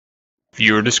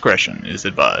Viewer discretion is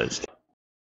advised.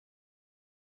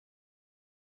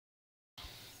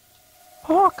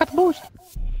 Oh, got the boost.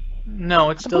 No,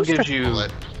 it still gives you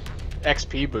Bullet.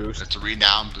 XP boost. It's a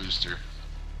renown booster.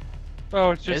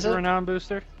 Oh, it's just Is a it? renown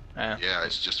booster? Yeah. Yeah,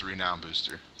 it's just a renown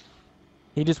booster.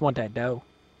 He just want that dough.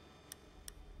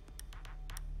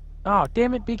 Oh,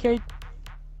 damn it, BK.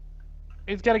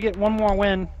 He's got to get one more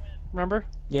win, remember?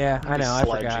 Yeah, I know, I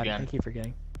Sledge forgot. again. I keep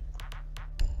forgetting.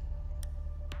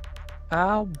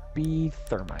 I'll be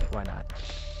Thermite, why not?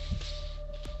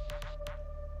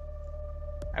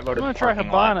 I voted I'm gonna try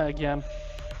parking lot. Habana again.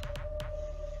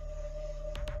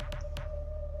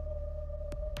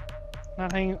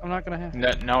 I'm not gonna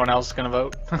have. No one else is gonna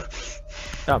vote.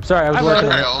 Oh, I'm sorry, I was working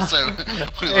on I it. also.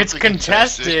 It's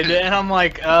contested, and I'm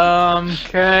like,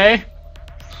 okay.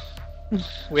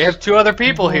 We have 2 other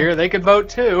people here. They could vote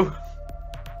too.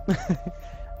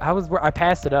 I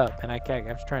passed it up, and I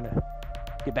was trying to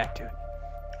get back to it.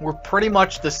 We're pretty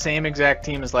much the same exact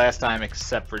team as last time,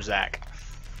 except for Zach.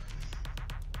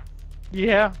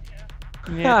 Yeah.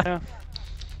 Yeah.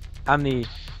 I'm the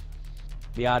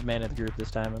odd man of the group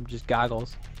this time. I'm just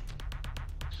goggles.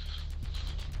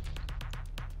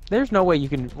 There's no way you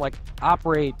can like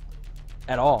operate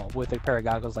at all with a pair of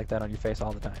goggles like that on your face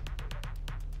all the time.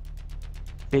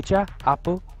 Bitcha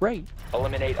operate.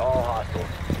 Eliminate all hostiles.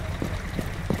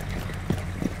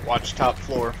 Watch top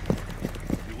floor.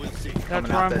 That's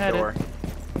Coming where out I'm that headed. door.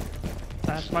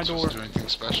 That's my door. Do anything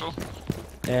special?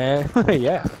 Yeah.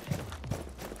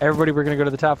 Everybody, we're gonna go to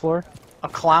the top floor. A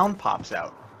clown pops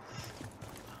out.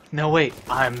 No, wait.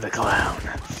 I'm the clown.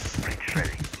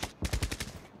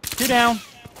 2 down.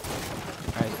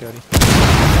 Alright, Cody.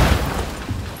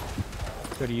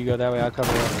 Cody, you go that way, I'll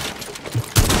cover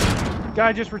it.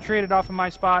 Guy just retreated off of my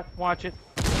spot. Watch it.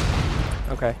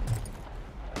 Okay.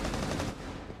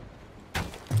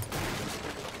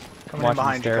 Coming in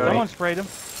behind you, Cody. Someone sprayed him.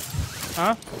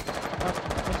 Huh?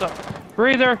 What's up?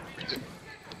 Breather!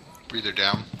 Breather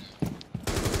down.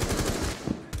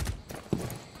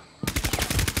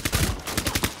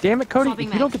 Damn it, Cody, Swapping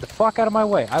if you don't get the fuck out of my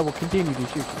way, I will continue to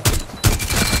shoot you.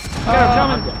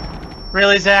 I'm dead.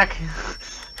 Really, Zach?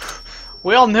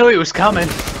 We all knew he was coming.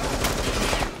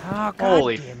 Oh, God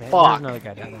Holy damn it. fuck. There's another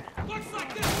guy down there.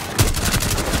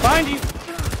 Find you!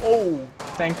 Oh,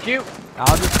 thank you.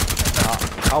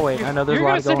 I'll wait. I know there's a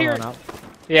lot going on out.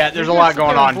 Yeah, there's a lot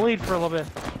going on. Bleed for a little bit.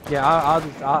 Yeah,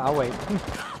 I'll wait.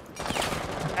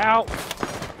 Ow!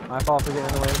 My fault for getting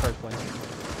in the way in the first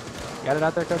place. Got it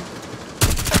out there, Cody?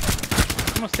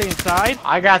 I'm gonna stay inside.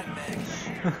 I got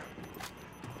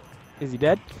Is he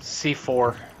dead?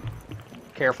 C4.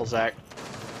 Careful, Zach.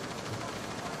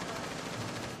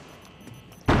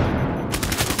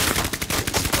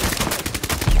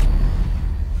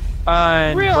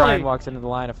 And Really? Brian walks into the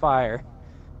line of fire.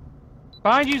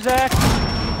 Behind you, Zach.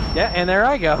 Yeah, and there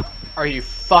I go. Are you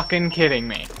fucking kidding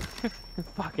me?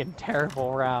 Fucking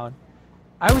terrible round.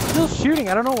 I was still shooting.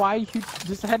 I don't know why you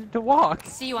just had to walk.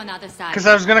 See you on the other side. Because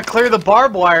I was gonna clear the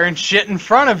barbed wire and shit in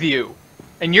front of you.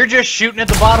 And you're just shooting at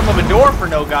the bottom of a door for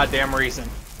no goddamn reason.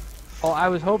 Oh, I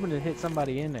was hoping to hit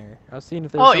somebody in there. I was seeing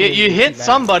if there was Oh, somebody you to hit shoot back.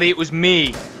 somebody, it was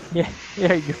me. Yeah,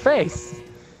 your face.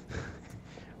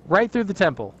 Right through the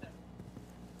temple.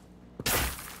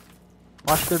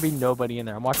 Watch there be nobody in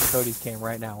there. I'm watching Cody's cam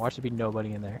right now. Watch there be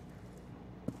nobody in there.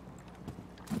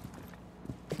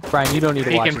 Brian, you don't need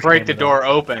to He watch can his break the camera, door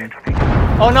open.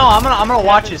 Oh no, I'm gonna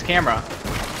watch his camera.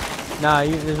 though. Nah,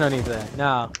 there's no need for that.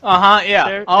 No. Uh-huh, yeah.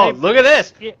 There- Oh, they- look at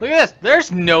this. Yeah. Look at this.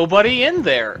 There's nobody in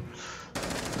there.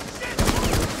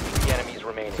 The enemies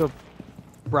remaining. So,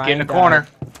 Brian Get in the died corner.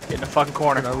 Get in the fucking for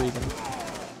corner. no reason.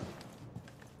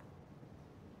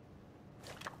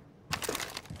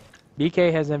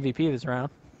 BK has MVP this round.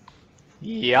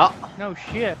 Yup. No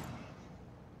shit.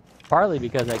 Partly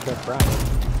because I killed Brian.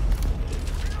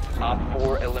 Op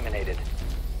 4 eliminated.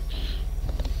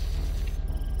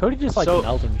 Cody just like So-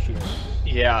 melting shit.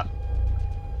 Yeah.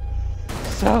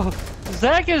 So,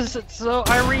 Zach is,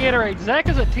 I reiterate, Zach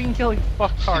is a team-killing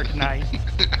fucktard tonight.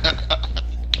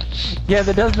 Yeah,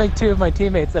 that does make 2 of my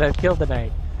teammates that I've killed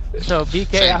tonight. So,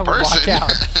 BK, Same I would person. watch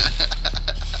out.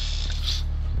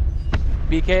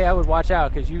 BK, I would watch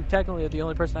out, because you technically are the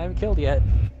only person I haven't killed yet.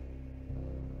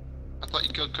 I thought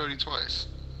you killed Cody twice.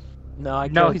 No, I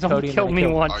killed No, he's only Cody and killed then I me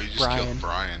killed once. Oh, you just Brian. killed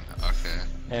Brian. Okay.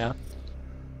 Yeah.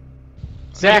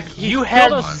 Zach, He you killed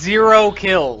had us. 0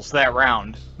 kills that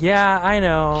round. Yeah, I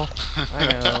know. I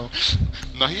know.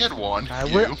 No, he had 1. I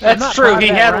You. will- I'm That's not true. proud of He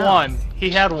that had round. 1. He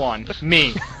had 1.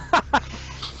 Me.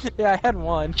 Yeah, I had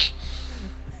 1.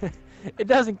 It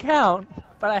doesn't count,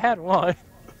 but I had 1.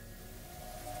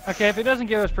 Okay, if it doesn't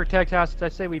give us protect hostage, I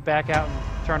say we back out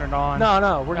and turn it on.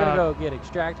 No, we're gonna go get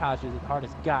extract hostages at the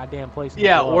hardest goddamn place in the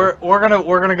Yeah, world. we're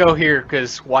gonna go here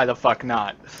because why the fuck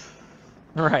not?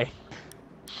 Right.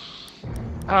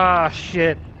 Ah,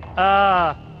 shit.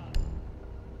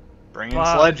 Bring in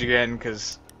Wow. Sledge again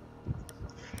because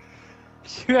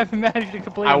You haven't managed to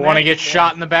complete. I want to match get yet.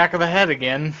 shot in the back of the head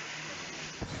again.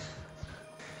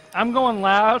 I'm going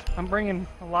loud. I'm bringing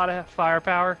a lot of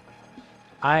firepower.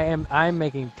 I'm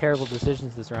making terrible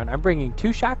decisions this round. I'm bringing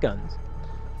 2 shotguns.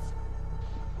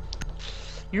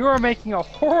 You are making a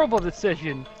horrible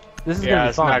decision. This is Yeah, gonna be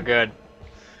it's fun. not good.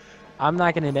 I'm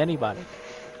not gonna hit anybody.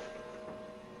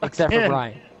 Except for Again.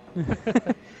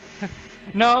 Brian.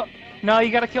 No,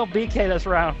 you gotta kill BK this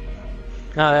round.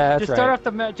 No, that's Just right. start off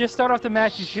the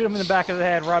match. You shoot him in the back of the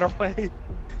head right away.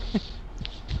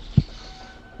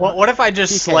 What if I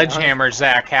just PK, sledgehammer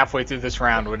Zach halfway through this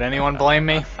round? Would anyone blame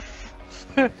me?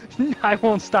 I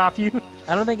won't stop you.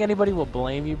 I don't think anybody will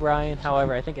blame you, Brian.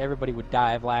 However, I think everybody would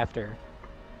die of laughter.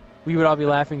 We would all be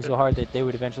laughing so hard that they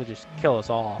would eventually just kill us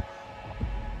all.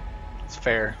 It's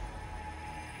fair.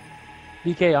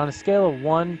 BK, on a scale of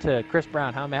 1 to Chris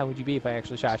Brown, how mad would you be if I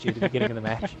actually shot you at the beginning of the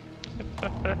match?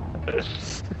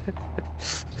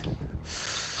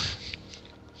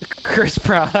 Chris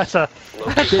Brown. That's a.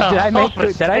 Did I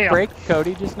Damn. break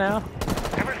Cody just now? No.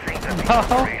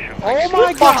 Oh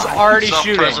my Fuck's god! already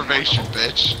shooting. Self-preservation,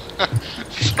 bitch.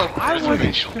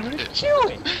 Self-preservation, bitch.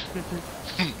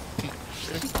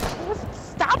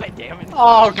 Stop it, damn it.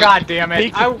 Oh god damn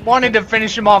it! I wanted to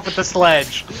finish him off with the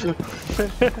sledge.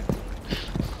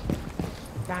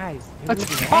 Guys, it Let's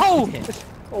was an go! accident.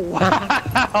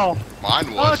 Wow.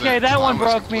 Mine wasn't. Okay, that one Mine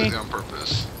was broke me. completely on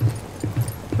purpose.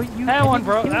 But you That one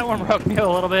didn't kill me. broke me a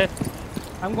little bit.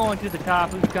 I'm going to the top.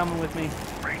 Who's coming with me?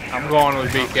 I'm going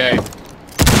with BK.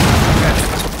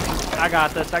 I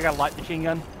got this. I got a light machine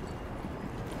gun.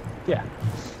 Yeah.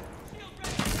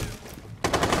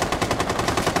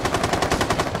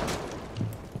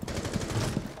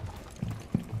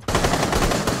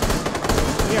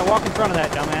 Yeah, walk in front of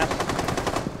that, dumbass.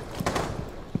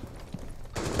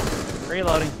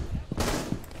 Reloading.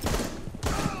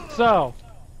 So,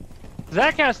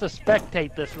 Zach has to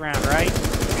spectate this round, right?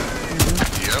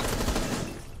 Yep.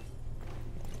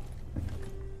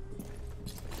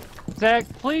 Zach,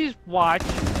 please watch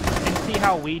and see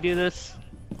how we do this.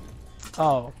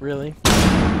 Oh, really? Is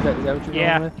that what you're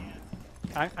Yeah. going with?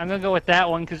 I'm gonna go with that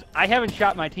one because I haven't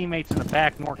shot my teammates in the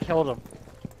back nor killed them.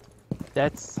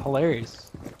 That's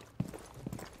hilarious.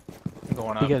 I'm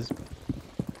going up. Because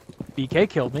BK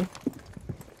killed me.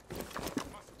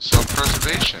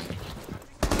 Self-preservation.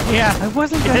 Yeah, I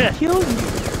wasn't gonna Yeah. kill you.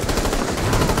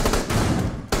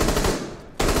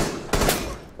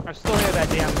 I still hear that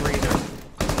damn breather.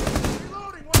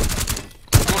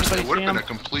 Of course, it would have been a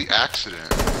complete accident.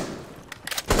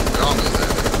 We all know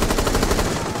that.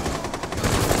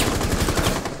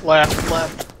 Left.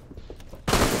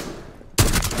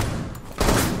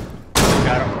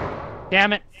 Got him.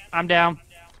 Damn it, I'm down.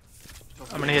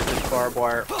 I'm gonna hit this barbed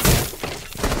wire.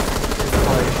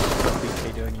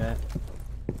 BK doing that.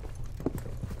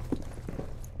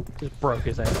 Just broke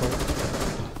his ankle.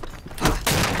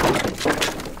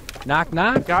 Knock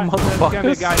knock, There's gonna be a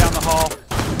motherfuckers. guy down the hall.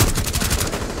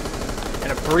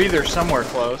 And a breather somewhere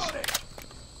close.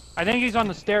 I think he's on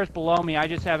the stairs below me. I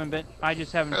just haven't tried There's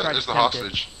to the tempt it.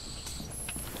 hostage.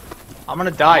 I'm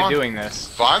gonna die Come on. doing this.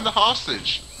 Find the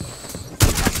hostage.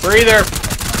 Breather!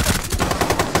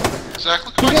 Zach,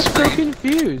 look He at my got so screen.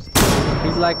 confused.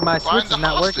 He's like, my Find switch the is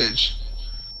not working. hostage.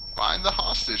 Find the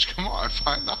hostage. Come on,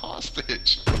 find the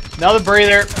hostage. Another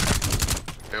breather.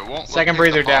 It won't. Second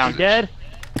locate breather the down. hostage. Dead?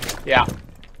 Yeah.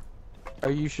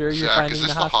 Are you sure you're Zach, finding is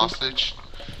this the the hostage?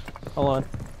 hostage? Hold on.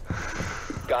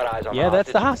 Got eyes on Yeah,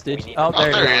 that's the hostage. We need Oh, to- Oh,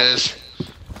 there there it he is. is.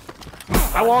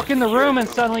 I walk in the room and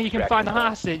suddenly you can find the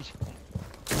hostage.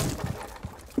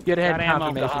 You had Got ammo.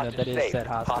 confirmation that that is safe. said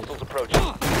hostage. Hostiles approaching.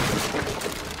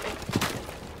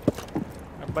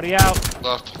 Everybody out.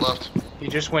 Left. He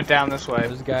just went down this way.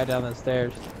 There's a guy down the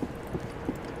stairs.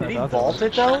 Did he I thought vault that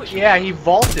it though? Yeah, he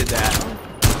vaulted that. was-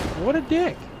 What a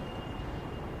dick.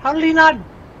 How did he not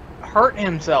hurt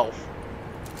himself?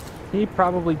 He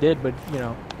probably did, but, you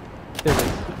know, physics.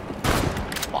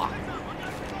 Fuck.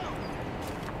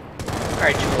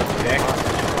 Alright, you little dick.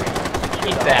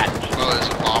 Eat that. Oh, there's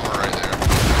a bomber right there.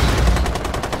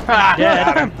 Ha! Dead.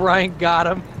 Got him. Brian got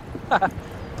him.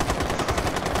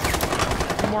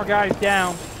 Two more guys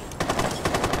down.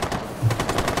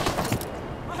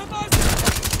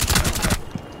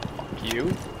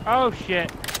 You? Oh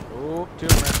shit. Oh, 2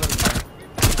 of them right there.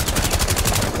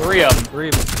 3 of them. 3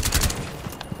 of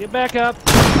them. Get back up.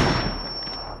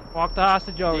 Walk the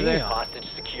hostage over there. Damn. Hostage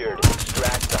secured.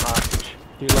 Extract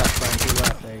To your left, Brian, to your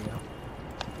left. There you go.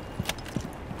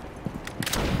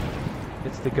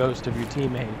 It's the ghost of your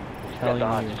teammate telling The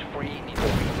you. hostage free. Need to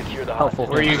resecure the Helpful. hostage.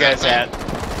 Where are you guys at?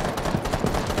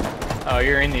 Oh,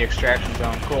 you're in the extraction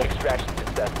zone. Cool. Extraction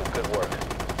successful. Good work.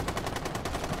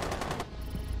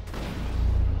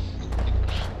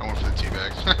 I went for the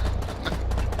teabag.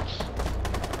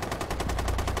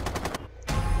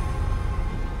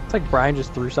 It's like Brian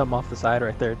just threw something off the side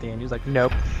right there at the end. He's like,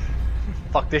 nope.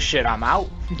 Fuck this shit, I'm out.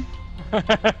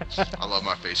 I love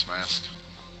my face mask.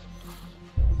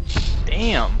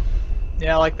 Damn.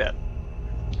 Yeah, I like that.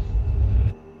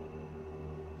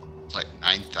 It's like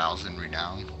 9,000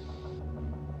 renown.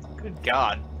 Good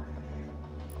God.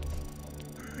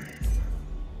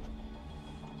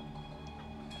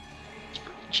 It's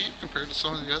pretty cheap compared to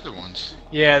some of the other ones.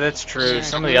 Yeah, that's true.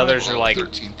 Some of the others are like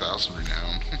 13,000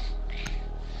 renown.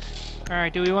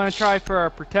 Alright, do we want to try for our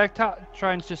protect?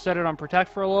 Try and just set it on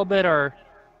protect for a little bit, or?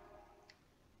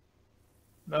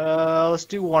 let's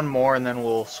do one more and then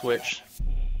we'll switch.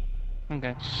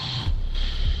 Okay.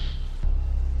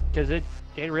 Because it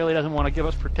really doesn't want to give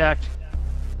us protect.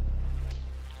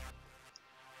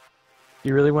 Do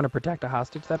you really want to protect a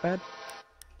hostage that bad?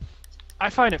 I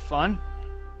find it fun.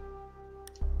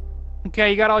 Okay,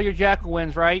 you got all your jackal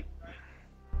wins, right?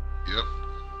 Yep.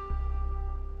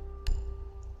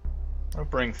 I'll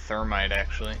bring thermite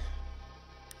actually.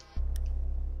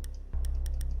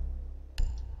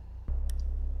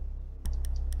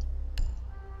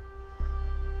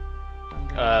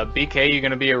 BK, you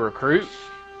gonna be a recruit?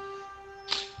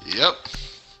 Yep.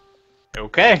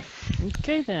 Okay.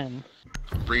 Okay then.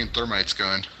 I'm bringing thermites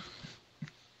going.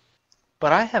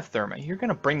 But I have thermite. You're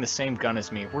gonna bring the same gun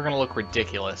as me. We're gonna look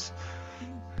ridiculous.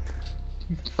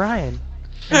 Brian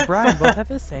and Brian both have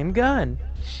the same gun.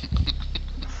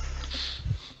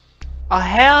 Oh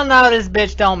hell no, this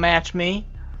bitch don't match me.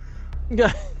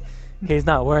 He's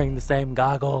not wearing the same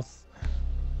goggles.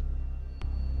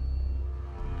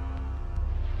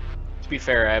 To be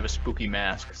fair, I have a spooky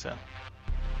mask, so.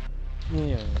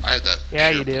 Yeah. I had that Yeah,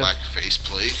 pure you do. black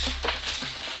faceplate.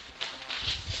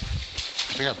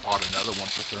 I think I bought another one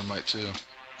for thermite too.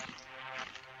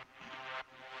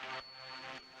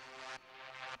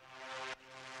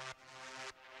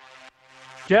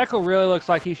 Jackal really looks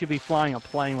like he should be flying a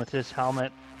plane with his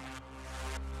helmet.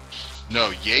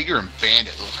 No, Jaeger and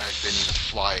Bandit look like they need to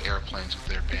fly airplanes with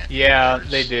their bandit. Yeah, cars.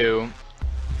 they do.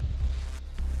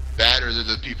 That or they're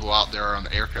the people out there on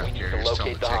the aircraft We need to carriers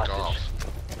telling them to locate take the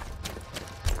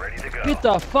off. Ready to go. Get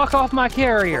the fuck off my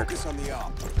carrier! Focus on the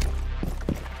op.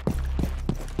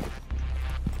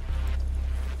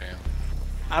 Damn.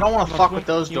 I don't want to fuck with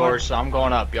those doors, so I'm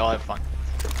going up. Y'all have fun.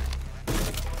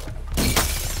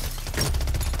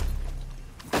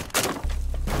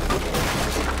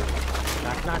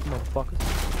 Knock, knock, motherfuckers.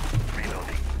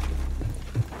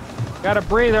 Got a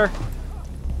breather.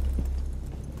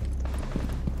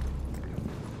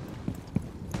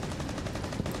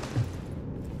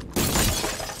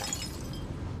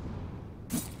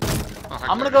 Oh, hi,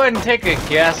 I'm gonna Cody. go ahead and take a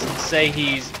guess and say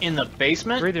he's in the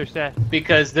basement Breather set.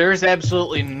 because there's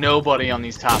absolutely nobody on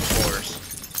these top floors.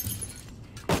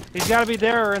 He's got to be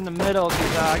there or in the middle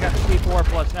because I got C4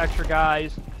 plus extra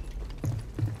guys.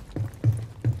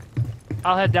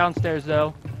 I'll head downstairs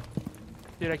though.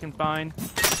 See what I can find.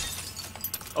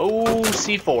 Oh,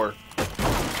 C4.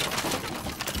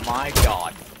 My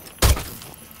God.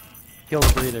 Kill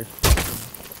the breather.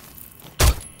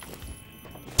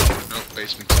 Nope,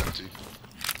 basement's empty.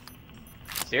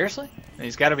 Seriously?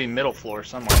 He's got to be middle floor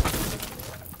somewhere.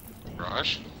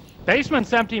 Raj?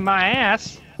 Basement's empty, my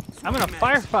ass. I'm in a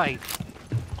firefight.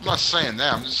 I'm not saying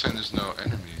that, I'm just saying there's no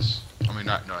enemies. I mean,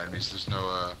 not no enemies, there's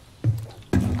no,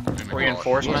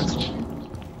 Reinforcements?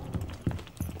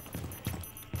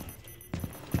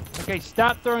 Okay,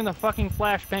 stop throwing the fucking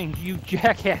flashbangs, you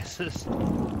jackasses.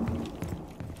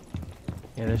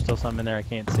 Yeah, there's still something in there I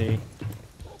can't see.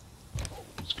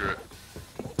 Screw it.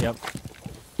 Yep.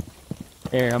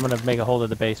 Here, I'm gonna make a hold of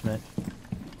the basement.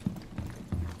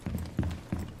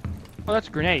 Oh, that's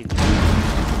a grenade.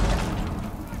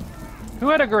 Who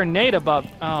had a grenade above?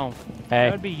 Oh, Hey,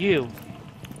 that would be you.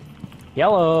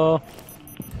 yellow.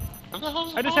 Where the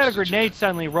hell's the I just had a hostage grenade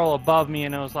suddenly roll above me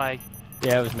and I was like,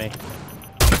 Yeah, it was me.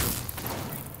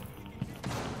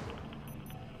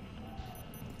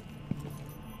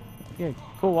 Yeah,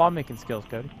 cool wall making skills,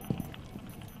 Cody.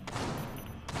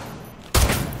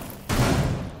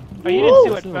 oh, you didn't see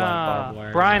This what is a lot of barbed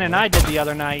wire. Brian and I did the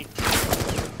other night.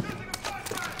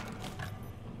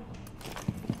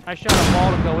 I shot a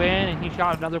wall to go in and he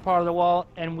shot another part of the wall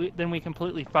and then we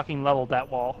completely fucking leveled that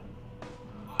wall.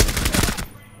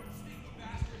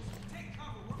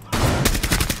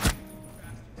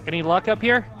 Any luck up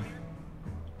here?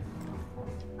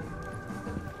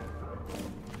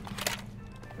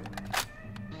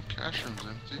 Cash room's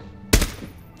empty.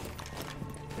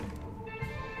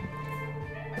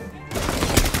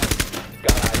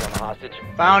 Got eyes on the hostage.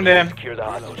 Found him. Secure the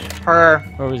hostage. Her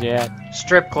Where was he at?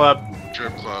 strip club.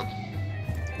 Strip club.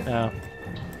 Oh.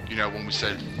 You know when we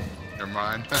said, never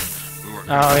mind. We weren't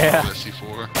Oh, yeah. the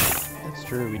C4. That's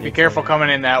true. We Be did careful say coming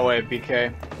in that way,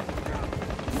 BK.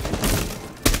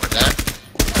 Like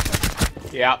that?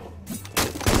 Yeah.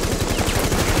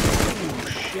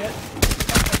 Shit.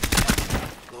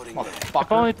 If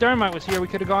only Thermite was here, we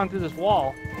could have gone through this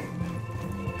wall.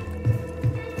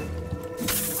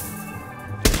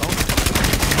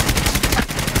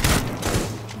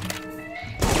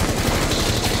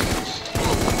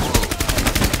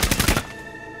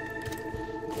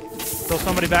 Still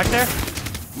somebody back there?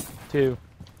 2.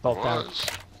 Both down. Was.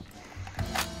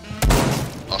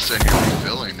 I'll sit here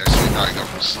refilling. Next week I go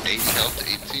from 8 health to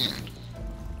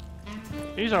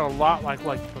 18. These are a lot like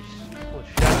placenta.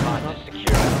 Hostage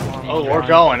secure. Oh, we're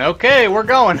going. Okay, we're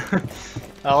going.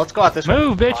 Let's go out this way.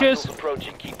 Move, bitches! Hostiles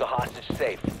approaching. Keep the hostage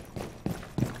safe.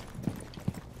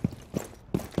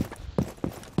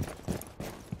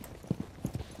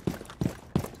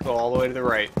 Go all the way to the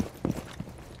right.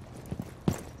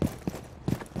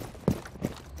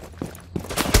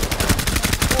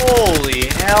 Holy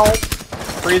hell!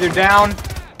 Breather down.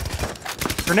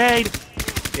 Grenade!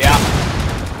 Yeah.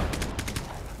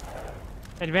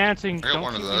 Advancing. I got Don't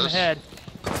one of shoot me in the those. head.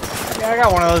 Yeah, I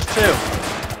got one of those too.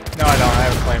 No, I don't. I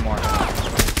have a claymore.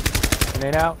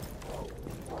 Grenade out.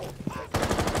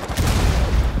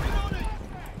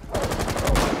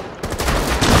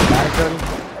 Got it,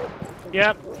 Cody.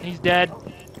 Yep, he's dead.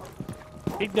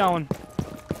 Keep going.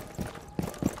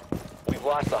 We've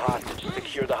lost the hostage.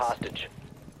 Secure the hostage.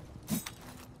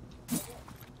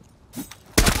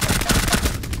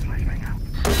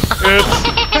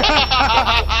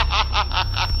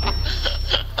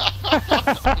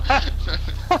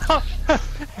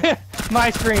 My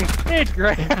screen. It's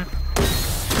great. I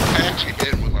actually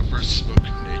hit him with my first smoke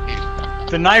grenade.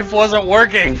 The knife wasn't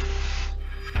working.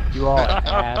 You all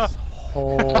assholes.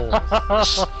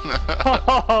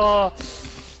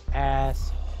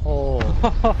 Asshole.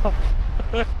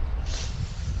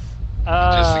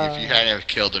 Just think if you hadn't have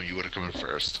killed him, you would have come in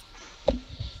first.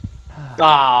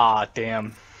 Ah,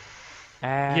 damn.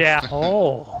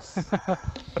 Assholes.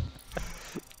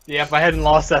 Yeah, if I hadn't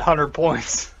lost that 100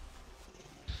 points.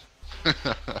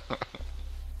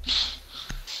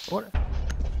 What?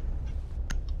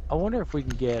 I wonder if we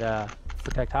can get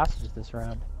protect hostages this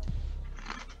round.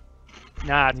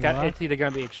 Nah, Yeah. it's either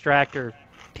gonna be extractor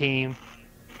team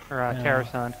or Yeah.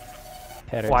 Terrasun.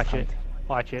 Headers Watch hunt. it.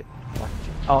 Watch it.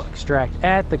 Oh, extract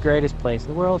at the greatest place in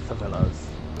the world for villas.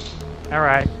 All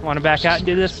right. Want to back out and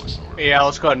do this? Yeah,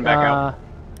 let's go ahead and back out.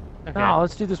 Okay. No,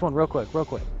 let's do this one real quick, We'll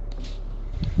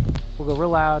go real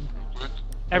loud.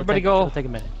 Everybody It'll go. take a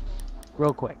minute.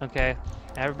 Real quick. Okay.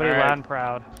 Everybody All right. loud and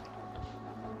proud.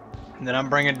 And then I'm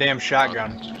bringing a damn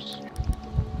shotgun.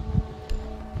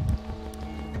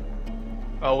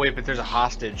 Oh wait, but there's a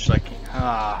hostage. Like,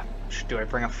 do I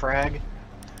bring a frag?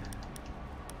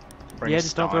 Bring Yeah, a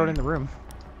just don't throw it in stun. the room.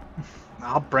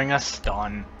 I'll bring a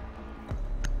stun.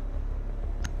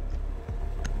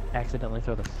 Accidentally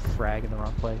throw the frag in the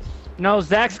wrong place. No,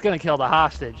 Zach's gonna kill the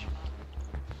hostage.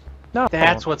 No.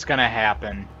 That's what's gonna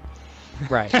happen.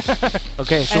 Right.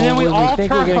 Okay, so And then when we all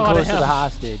think we're turn getting on close to him. the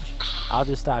hostage, I'll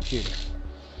just stop shooting.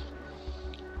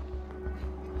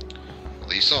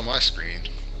 Well, you saw my screen.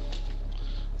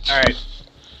 Alright.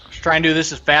 Let's try and do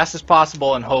this as fast as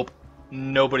possible and hope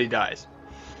nobody dies.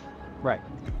 Right.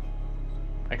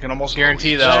 I can almost So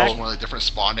guarantee we though. choose one of the different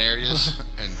spawn areas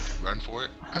and run for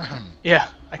it. Yeah,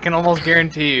 I can almost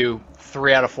guarantee you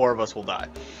 3 out of 4 of us will die.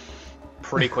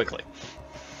 Pretty quickly.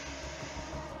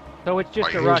 So it's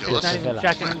just Why a you rush. kill It's not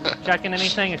us? even checking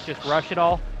anything. It's just rush it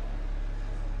all.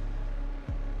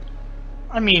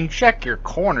 I mean, check your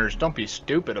corners. Don't be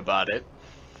stupid about it.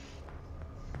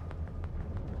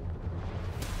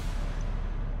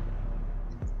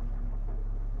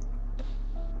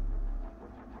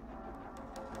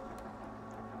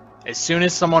 As soon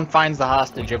as someone finds the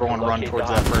hostage, everyone run towards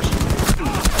that person.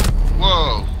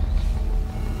 Whoa!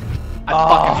 I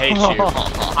fucking hate you.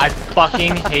 I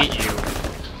fucking hate you.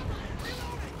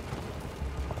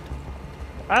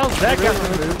 Well, Zach got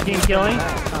removed from team killing.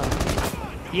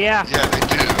 Yeah, Yeah, they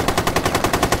do.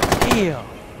 Damn.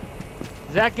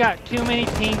 Zach got too many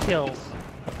team kills.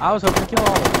 I was hoping to kill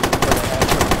all of them.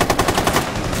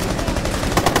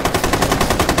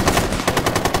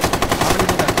 How many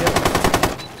did I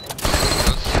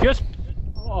kill? Just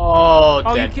Oh,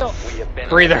 Oh, you dead. killed. We have been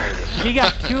Breather. eliminated. He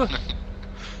got two.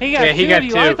 He got Yeah, he two got of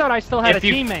you. I two. thought I still had If a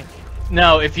you- teammate.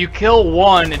 No, if you kill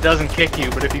one, it doesn't kick you,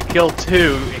 but if you kill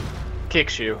two, it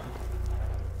kicks you.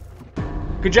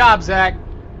 Good job, Zach.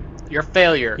 You're a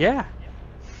failure. Yeah.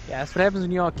 Yeah, that's what happens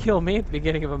when you all kill me at the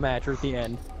beginning of a match or at the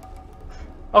end.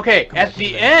 Okay, at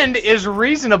the end is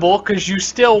reasonable because you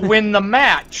still win the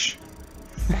match.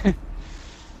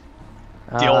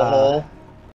 Dillhole.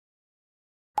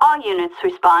 All units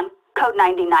respond. Code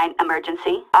 99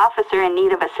 emergency. Officer in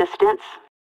need of assistance.